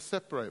just going to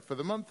separate. For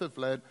the month of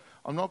Lent,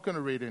 I'm not going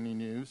to read any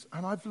news.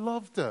 And I've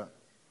loved it.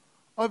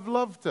 I've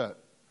loved it.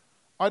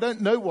 I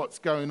don't know what's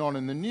going on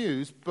in the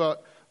news,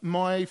 but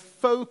my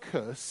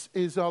focus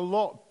is a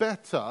lot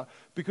better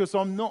because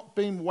I'm not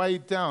being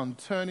weighed down,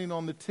 turning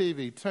on the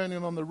TV,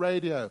 turning on the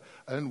radio,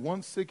 and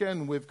once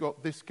again we've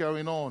got this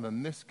going on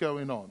and this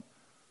going on.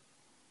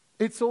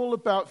 It's all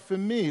about, for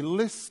me,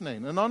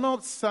 listening. And I'm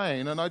not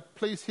saying,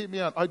 please hear me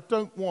out, I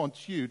don't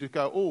want you to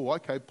go, oh,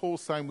 okay,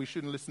 Paul's saying we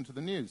shouldn't listen to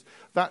the news.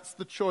 That's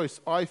the choice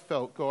I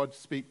felt God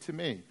speak to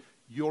me.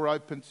 You're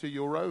open to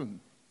your own.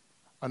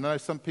 I know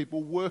some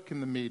people work in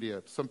the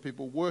media, some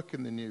people work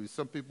in the news,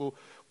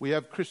 we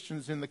have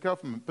Christians in the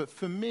government. But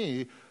for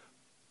me,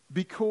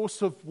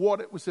 because of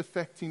what it was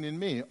affecting in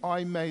me,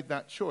 I made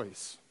that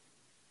choice.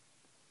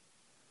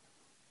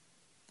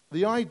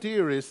 The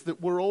idea is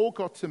that we're all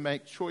got to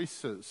make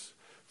choices.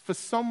 For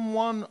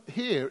someone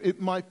here,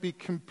 it might be a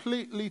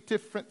completely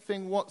different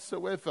thing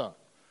whatsoever.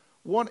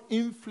 What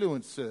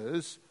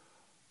influences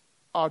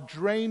are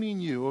draining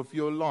you of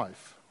your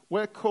life?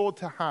 We're called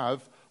to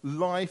have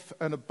life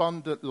and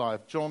abundant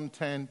life, John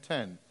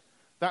 10:10.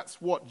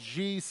 That's what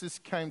Jesus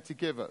came to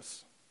give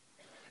us.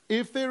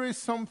 If there is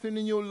something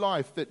in your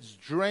life that's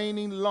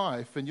draining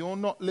life and you're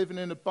not living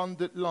an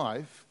abundant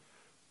life,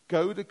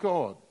 go to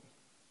God.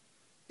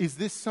 Is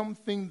this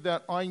something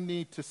that I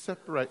need to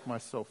separate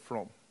myself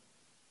from?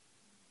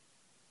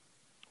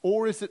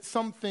 Or is it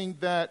something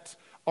that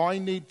I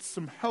need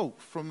some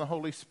help from the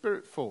Holy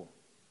Spirit for?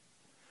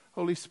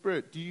 Holy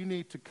Spirit, do you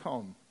need to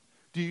come?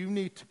 Do you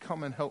need to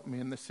come and help me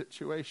in this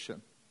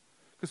situation?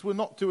 Because we're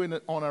not doing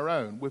it on our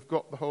own. We've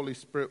got the Holy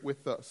Spirit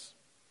with us.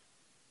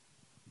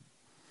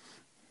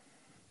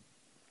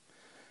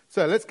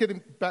 So let's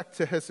get back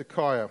to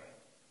Hezekiah.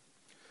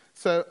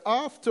 So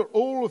after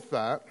all of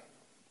that,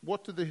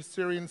 what do the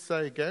Assyrians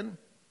say again?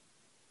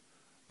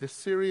 The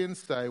Assyrians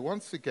say,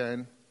 once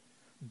again,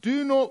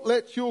 do not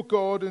let your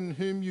God in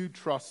whom you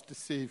trust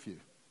deceive you.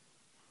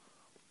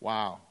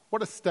 Wow,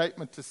 what a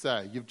statement to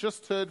say. You've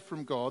just heard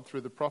from God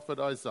through the prophet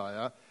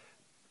Isaiah.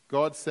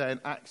 God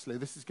saying, actually,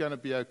 this is going to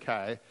be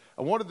okay.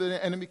 And what did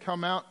the enemy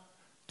come out?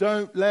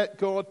 Don't let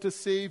God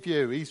deceive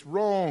you. He's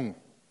wrong.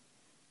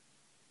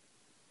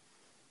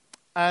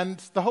 And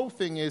the whole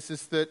thing is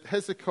that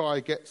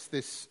Hezekiah gets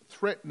this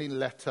threatening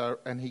letter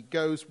and he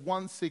goes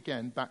once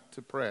again back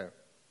to prayer.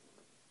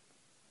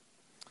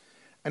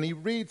 And he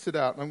reads it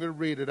out. And I'm going to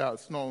read it out.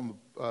 It's not on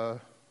the, I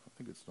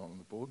think it's not on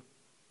the board.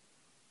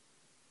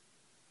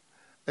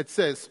 It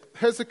says,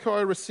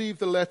 Hezekiah received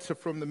the letter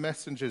from the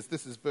messengers.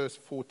 This is verse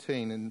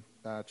 14 in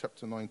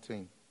chapter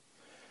 19.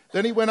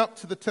 Then he went up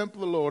to the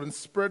temple of the Lord and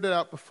spread it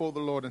out before the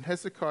Lord. And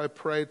Hezekiah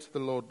prayed to the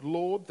Lord,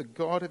 Lord, the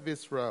God of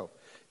Israel,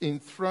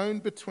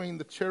 enthroned between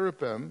the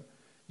cherubim,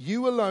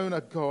 you alone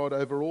are God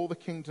over all the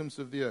kingdoms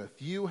of the earth.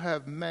 You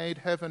have made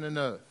heaven and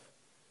earth.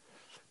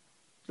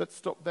 Let's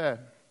stop there.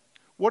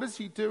 What is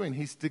he doing?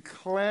 He's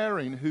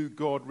declaring who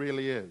God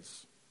really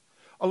is.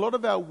 A lot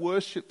of our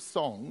worship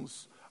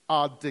songs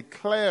are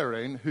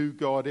declaring who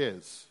God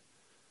is.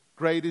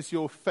 Great is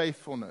your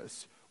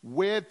faithfulness.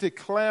 We're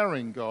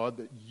declaring, God,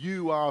 that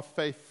you are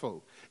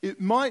faithful. It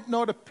might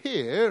not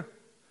appear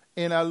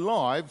in our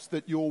lives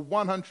that you're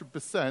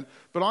 100%,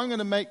 but I'm going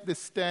to make this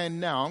stand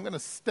now. I'm going to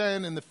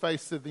stand in the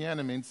face of the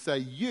enemy and say,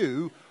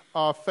 you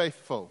are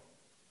faithful.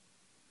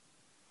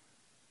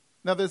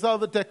 Now, there's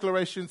other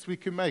declarations we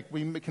can make.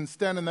 We can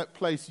stand in that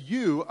place.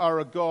 You are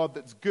a God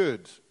that's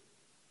good.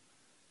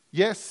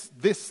 Yes,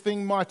 this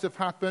thing might have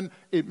happened.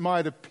 It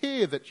might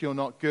appear that you're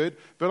not good,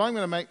 but I'm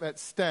going to make that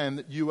stand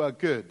that you are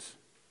good.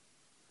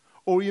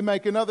 Or you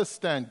make another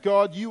stand.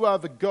 God, you are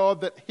the God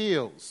that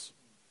heals.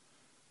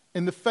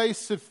 In the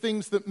face of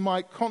things that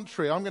might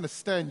contrary, I'm going to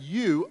stand,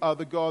 you are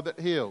the God that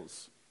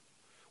heals.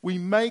 We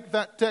make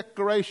that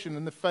declaration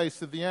in the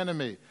face of the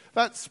enemy.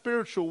 That's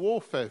spiritual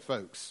warfare,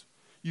 folks.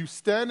 You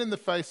stand in the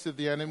face of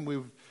the enemy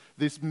with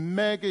this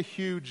mega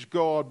huge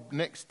God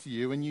next to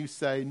you and you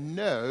say,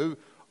 no,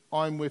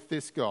 I'm with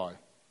this guy.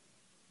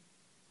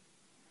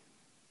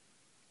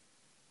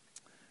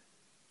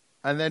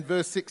 And then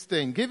verse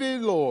 16, give ear,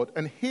 Lord,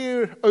 and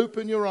hear,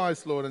 open your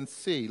eyes, Lord, and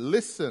see,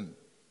 listen.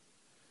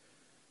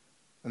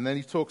 And then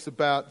he talks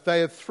about, they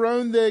have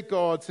thrown their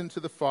gods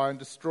into the fire and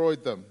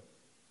destroyed them.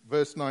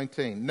 Verse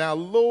 19, now,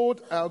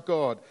 Lord our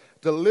God,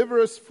 deliver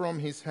us from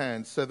his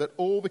hand, so that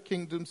all the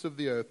kingdoms of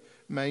the earth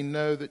may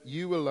know that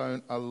you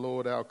alone are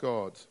Lord our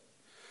God.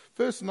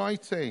 Verse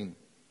 19,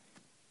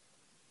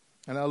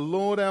 and our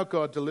Lord our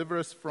God, deliver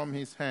us from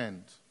his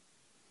hand.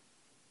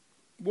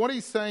 What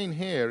he's saying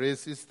here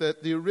is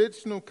that the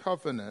original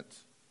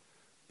covenant,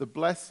 the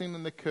blessing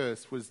and the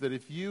curse, was that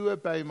if you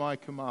obey my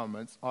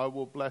commandments, I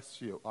will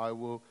bless you, I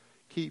will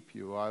keep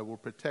you, I will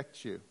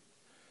protect you.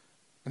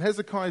 And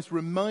Hezekiah is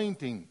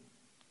reminding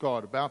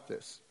God about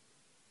this.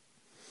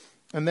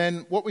 And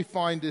then what we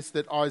find is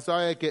that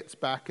Isaiah gets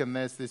back, and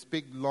there's this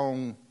big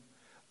long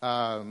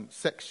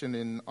section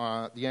in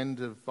the end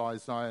of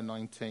Isaiah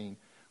 19,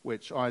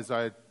 which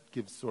Isaiah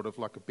gives sort of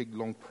like a big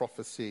long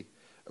prophecy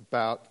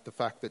about the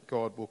fact that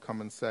God will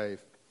come and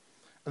save.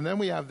 And then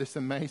we have this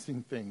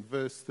amazing thing,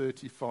 verse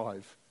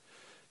 35.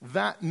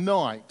 That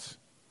night,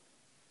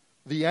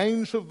 the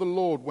angel of the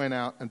Lord went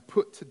out and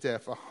put to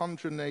death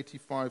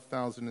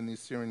 185,000 in the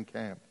Assyrian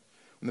camp.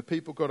 When the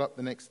people got up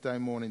the next day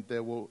morning,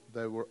 there were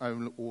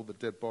only all the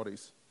dead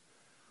bodies.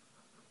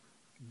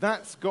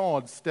 That's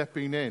God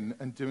stepping in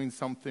and doing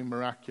something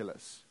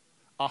miraculous.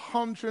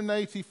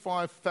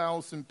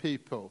 185,000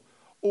 people,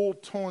 all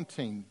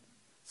taunting,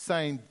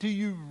 saying, do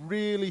you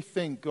really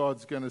think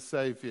God's going to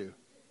save you?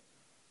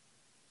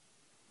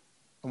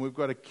 And we've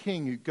got a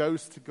king who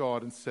goes to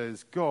God and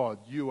says, God,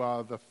 you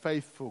are the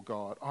faithful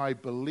God. I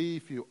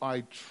believe you.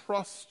 I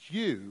trust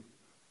you.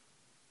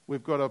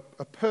 We've got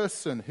a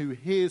person who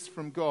hears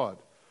from God.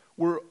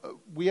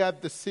 We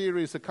had the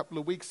series a couple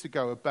of weeks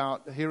ago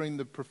about hearing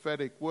the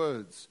prophetic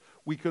words.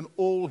 We can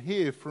all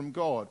hear from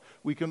God.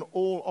 We can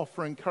all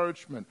offer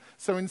encouragement.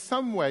 So in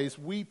some ways,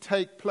 we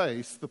take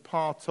place the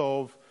part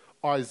of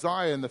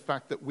Isaiah in the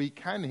fact that we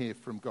can hear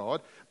from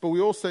God, but we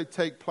also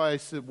take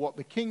place of what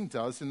the king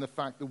does in the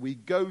fact that we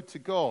go to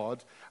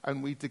God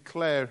and we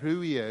declare who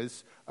he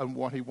is and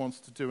what he wants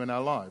to do in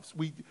our lives.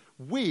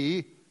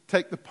 We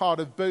take the part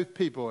of both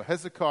people,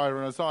 Hezekiah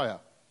and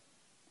Isaiah.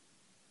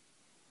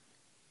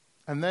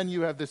 And then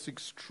you have this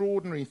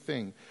extraordinary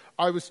thing.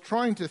 I was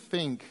trying to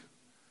think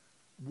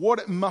what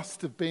it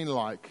must have been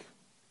like.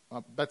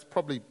 That's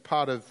probably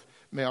part of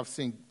me. I've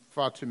seen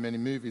far too many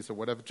movies or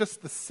whatever.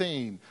 Just the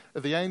scene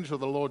of the angel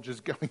of the Lord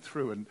just going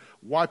through and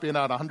wiping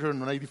out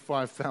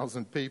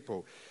 185,000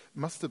 people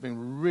must have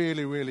been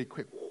really, really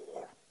quick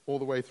all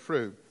the way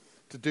through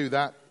to do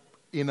that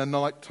in a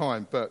night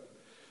time. But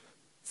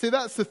see,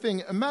 that's the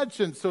thing.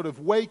 Imagine sort of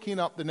waking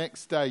up the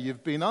next day.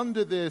 You've been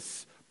under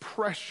this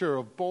pressure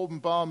of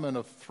bombardment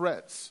of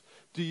threats.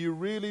 Do you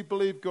really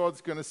believe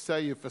God's going to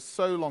save you? For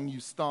so long you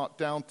start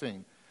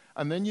doubting.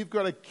 And then you've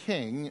got a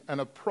king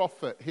and a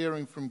prophet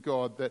hearing from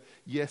God that,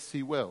 yes,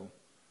 he will.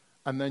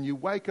 And then you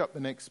wake up the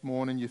next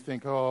morning, you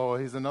think, oh,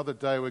 here's another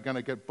day, we're going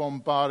to get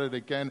bombarded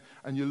again.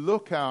 And you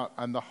look out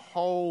and the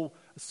whole,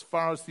 as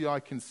far as the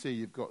eye can see,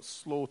 you've got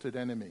slaughtered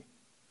enemy.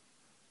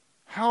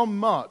 How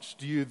much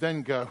do you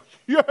then go,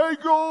 yay,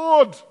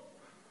 God!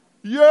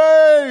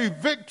 Yay!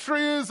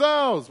 Victory is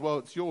ours! Well,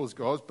 it's yours,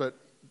 God, but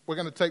we're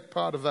going to take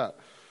part of that.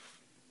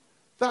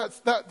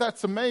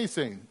 That's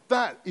amazing.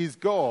 That is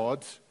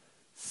God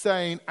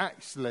saying,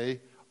 actually,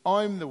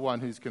 I'm the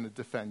one who's going to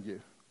defend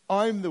you.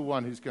 I'm the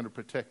one who's going to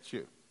protect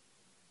you.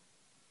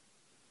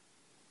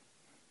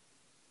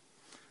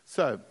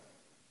 So,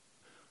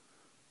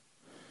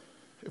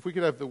 if we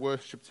could have the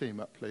worship team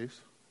up, please.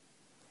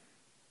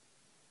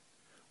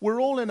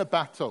 We're all in a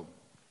battle.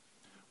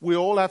 We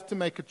all have to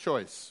make a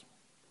choice.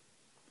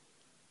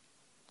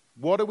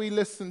 What do we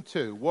listen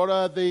to? What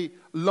are the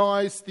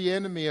lies the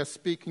enemy are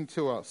speaking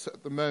to us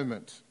at the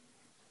moment?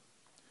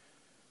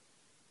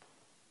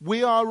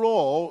 We are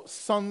all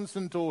sons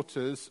and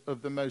daughters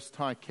of the Most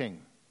High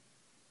King.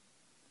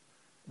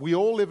 We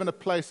all live in a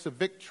place of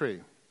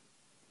victory.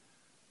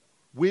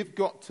 We've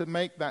got to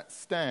make that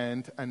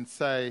stand and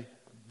say,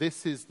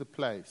 this is the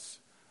place,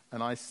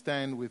 and I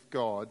stand with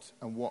God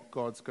and what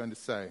God's going to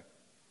say.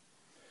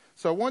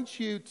 So I want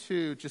you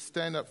to just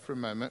stand up for a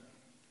moment.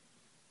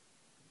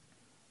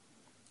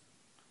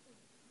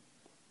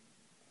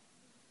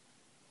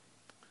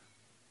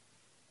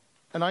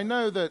 And I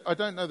know that, I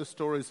don't know the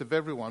stories of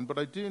everyone, but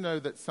I do know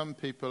that some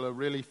people are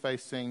really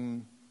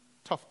facing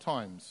tough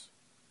times.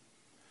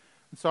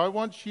 And so I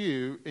want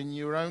you, in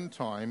your own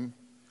time,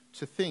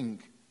 to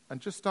think and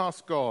just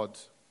ask God,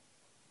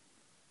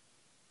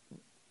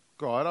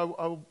 God,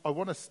 I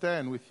want to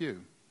stand with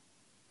you.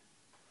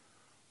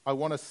 I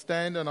want to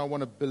stand and I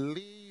want to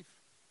believe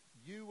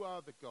you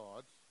are the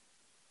God.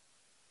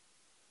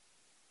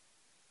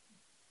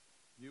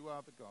 You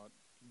are the God.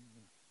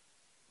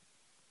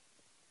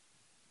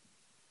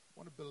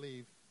 I want to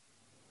believe.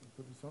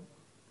 Put this on.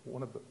 I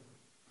want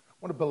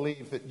to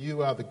believe that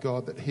you are the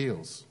God that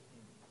heals.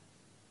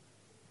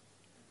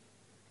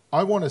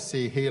 I want to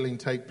see healing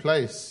take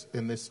place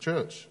in this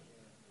church.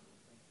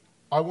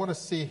 I want to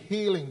see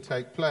healing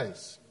take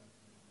place.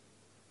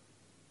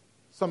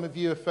 Some of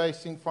you are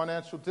facing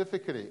financial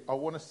difficulty. I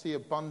want to see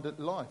abundant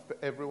life for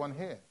everyone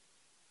here.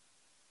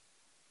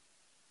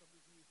 Some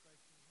of you are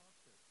facing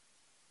hardship.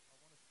 I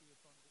want to see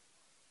abundant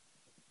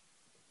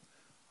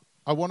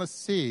life. I want to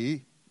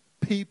see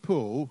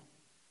people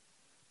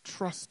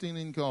trusting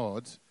in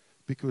God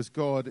because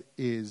God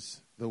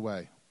is the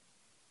way.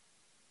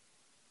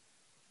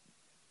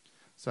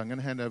 So I'm going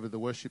to hand over the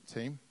worship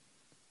team.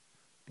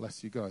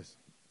 Bless you guys.